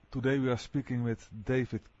Today we are speaking with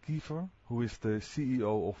David Kiefer, who is the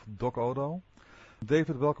CEO of DocAuto.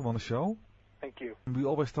 David, welcome on the show. Thank you. We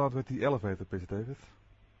always start with the elevator pitch, David.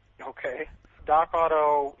 Okay.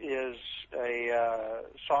 DocAuto is a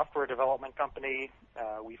software development company.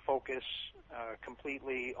 We focus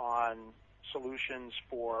completely on solutions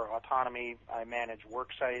for autonomy. I manage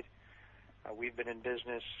Worksite. We've been in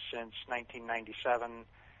business since 1997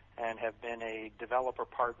 and have been a developer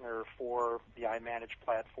partner for the iManage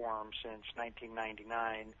platform since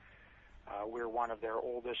 1999. We're one of their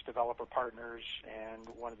oldest developer partners and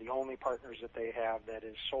one of the only partners that they have that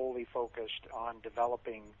is solely focused on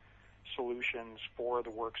developing solutions for the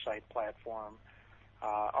Worksite platform.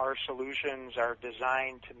 Our solutions are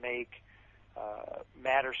designed to make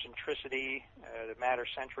matter centricity, the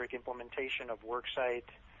matter-centric implementation of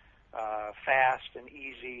Worksite fast and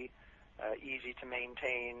easy to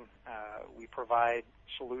maintain. We provide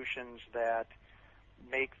solutions that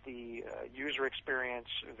make the user experience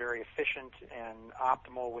very efficient and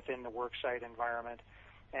optimal within the Worksite environment,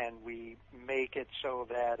 and we make it so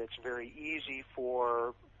that it's very easy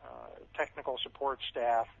for technical support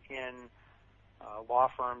staff in law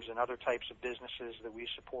firms and other types of businesses that we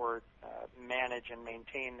support manage and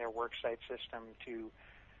maintain their Worksite system to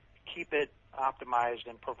keep it optimized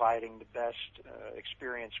and providing the best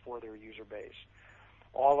experience for their user base.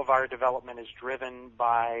 All of our development is driven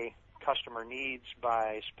by customer needs,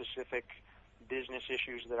 by specific business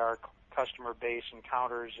issues that our customer base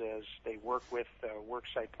encounters as they work with the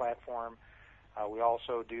Worksite platform. We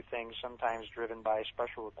also do things sometimes driven by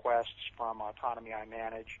special requests from Autonomy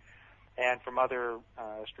iManage and from other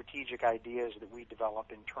strategic ideas that we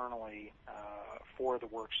develop internally for the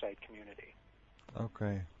Worksite community.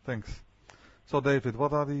 Okay, thanks. So, David,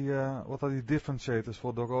 what are the differentiators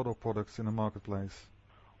for DocAuto products in the marketplace?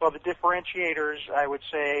 Well, the differentiators, I would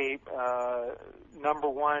say, number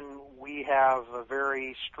one, we have a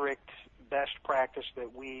very strict best practice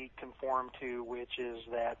that we conform to, which is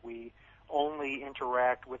that we only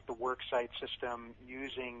interact with the Worksite system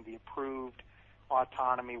using the approved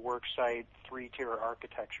Autonomy Worksite 3-tier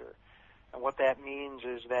architecture. And what that means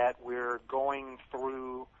is that we're going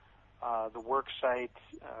through the Worksite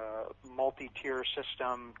multi-tier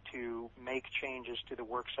system to make changes to the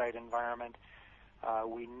Worksite environment.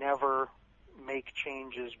 We never make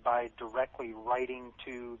changes by directly writing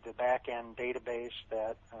to the back-end database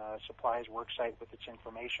that supplies Worksite with its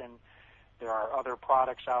information. There are other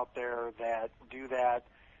products out there that do that.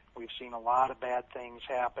 We've seen a lot of bad things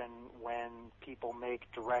happen when people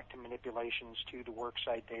make direct manipulations to the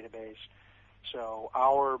Worksite database. So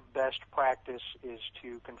our best practice is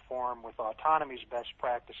to conform with Autonomy's best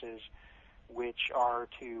practices, which are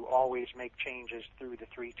to always make changes through the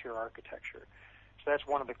 3-tier architecture. So that's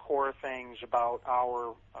one of the core things about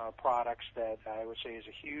our products that I would say is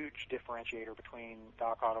a huge differentiator between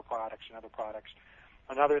DocAuto products and other products.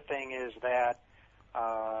 Another thing is that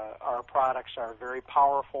our products are very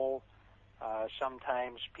powerful.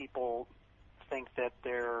 Sometimes people think that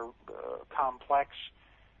they're complex.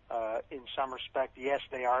 In some respect, yes,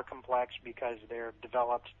 they are complex because they're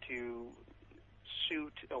developed to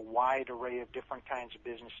suit a wide array of different kinds of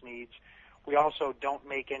business needs. We also don't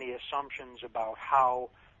make any assumptions about how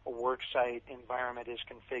a Worksite environment is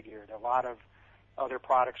configured. A lot of other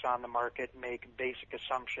products on the market make basic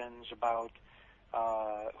assumptions about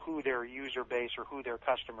who their user base or who their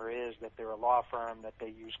customer is, that they're a law firm, that they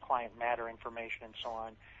use client matter information, and so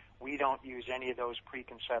on. We don't use any of those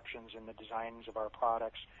preconceptions in the designs of our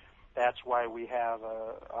products. That's why we have,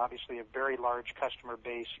 obviously, a very large customer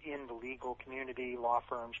base in the legal community, law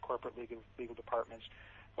firms, corporate legal departments.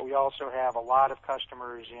 But we also have a lot of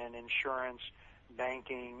customers in insurance,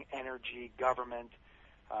 banking, energy, government,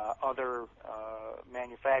 other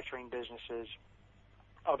manufacturing businesses,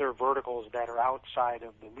 other verticals that are outside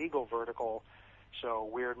of the legal vertical. So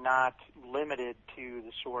we're not limited to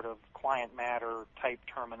the sort of client matter type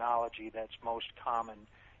terminology that's most common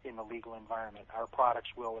in the legal environment. Our products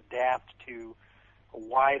will adapt to a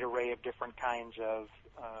wide array of different kinds of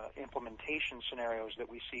implementation scenarios that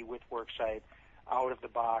we see with Worksite out of the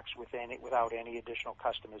box without any additional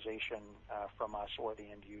customization from us or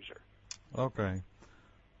the end user. Okay.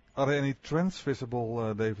 Are there any trends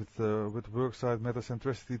visible, David, with Worksite matter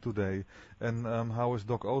centricity today? And how is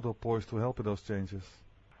DocAuto poised to help with those changes?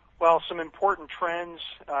 Well, some important trends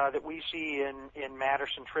that we see in matter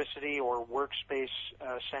centricity or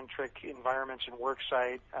workspace-centric environments in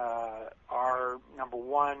Worksite are, number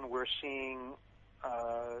one, we're seeing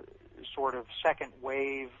sort of second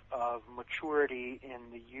wave of maturity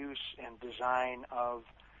in the use and design of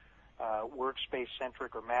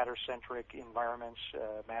workspace-centric or matter-centric environments,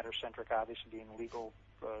 matter-centric obviously being legal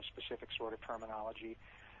specific sort of terminology.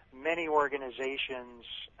 Many organizations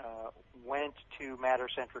went to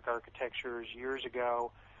matter-centric architectures years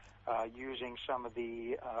ago using some of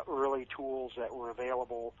the early tools that were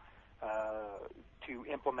available to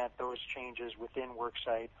implement those changes within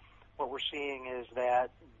Worksite. What we're seeing is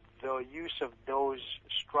that the use of those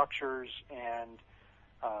structures and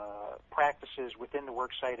practices within the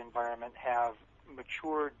Worksite environment have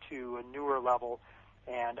matured to a newer level,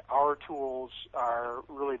 and our tools are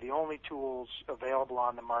really the only tools available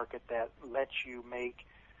on the market that let you make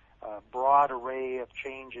a broad array of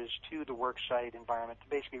changes to the Worksite environment to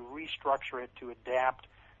basically restructure it to adapt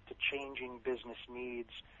to changing business needs.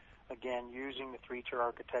 Again, using the 3-tier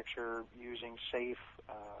architecture, using safe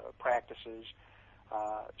practices.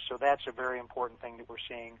 So that's a very important thing that we're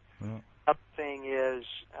seeing. Other thing is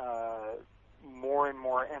more and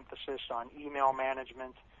more emphasis on email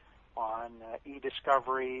management, on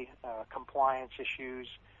e-discovery, compliance issues,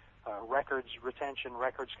 records retention,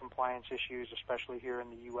 records compliance issues, especially here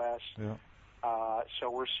in the U.S. So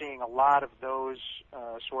we're seeing a lot of those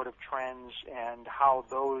sort of trends and how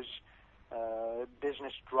those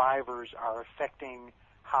business drivers are affecting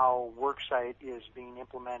how Worksite is being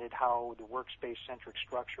implemented, how the workspace-centric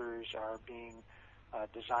structures are being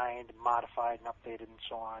designed, modified, and updated, and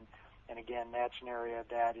so on. And again, that's an area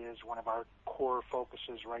that is one of our core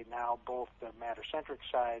focuses right now, both the matter-centric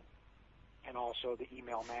side and also the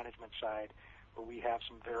email management side, where we have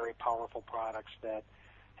some very powerful products that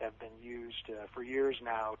have been used for years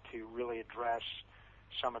now to really address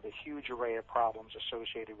some of the huge array of problems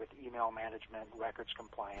associated with email management, records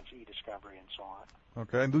compliance, e-discovery, and so on.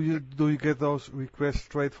 Okay, and do you get those requests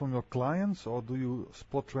straight from your clients, or do you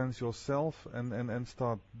spot trends yourself and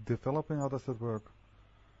start developing? How does that work?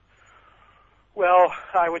 Well,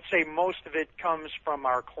 I would say most of it comes from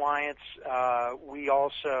our clients. We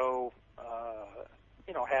also,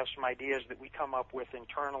 have some ideas that we come up with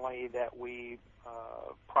internally that we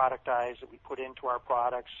productize, that we put into our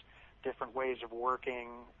products, different ways of working,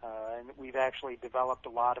 and we've actually developed a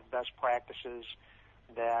lot of best practices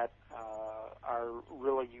that are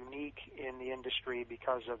really unique in the industry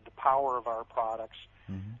because of the power of our products.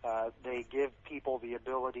 They give people the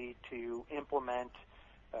ability to implement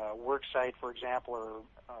Worksite, for example, or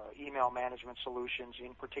email management solutions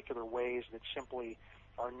in particular ways that simply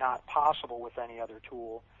are not possible with any other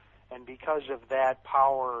tool. And because of that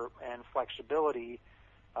power and flexibility,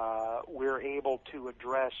 we're able to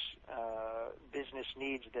address business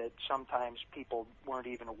needs that sometimes people weren't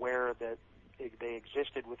even aware that they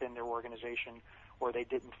existed within their organization, or they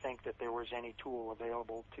didn't think that there was any tool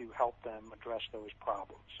available to help them address those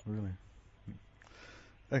problems. Really?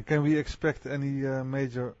 And can we expect any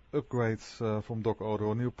major upgrades from DocOdo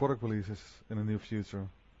or new product releases in the near future?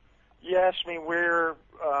 Yes, I mean, we're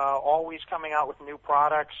always coming out with new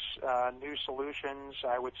products, new solutions.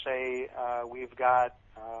 I would say we've got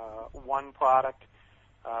one product.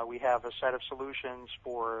 We have a set of solutions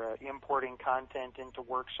for importing content into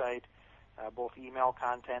Worksite, both email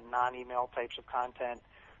content, non-email types of content.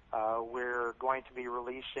 We're going to be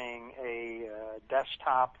releasing a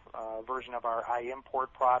desktop version of our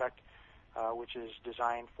iImport product, which is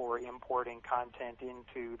designed for importing content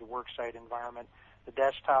into the Worksite environment. The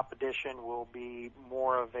desktop edition will be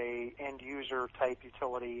more of a end-user type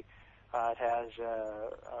utility. It has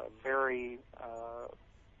a very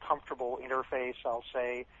comfortable interface, I'll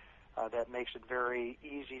say, that makes it very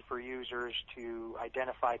easy for users to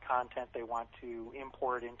identify content they want to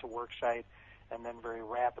import into Worksite, and then very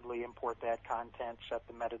rapidly import that content, set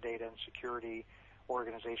the metadata and security,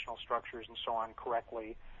 organizational structures, and so on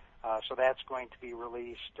correctly. So that's going to be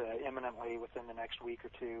released imminently within the next week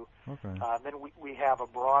or two. Okay. Then we have a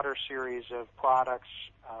broader series of products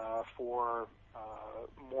for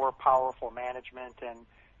more powerful management and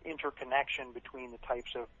interconnection between the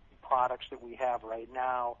types of products that we have right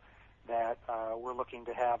now that we're looking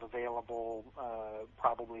to have available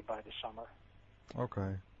probably by the summer.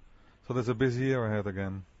 Okay. So there's a busy year ahead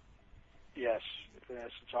again. Yes,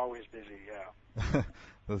 it's always busy, yeah.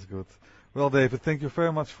 That's good. Well, David, thank you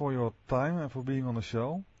very much for your time and for being on the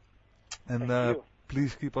show. And thank you.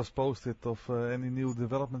 Please keep us posted of any new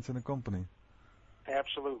developments in the company.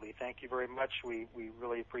 Absolutely. Thank you very much. We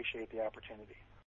really appreciate the opportunity.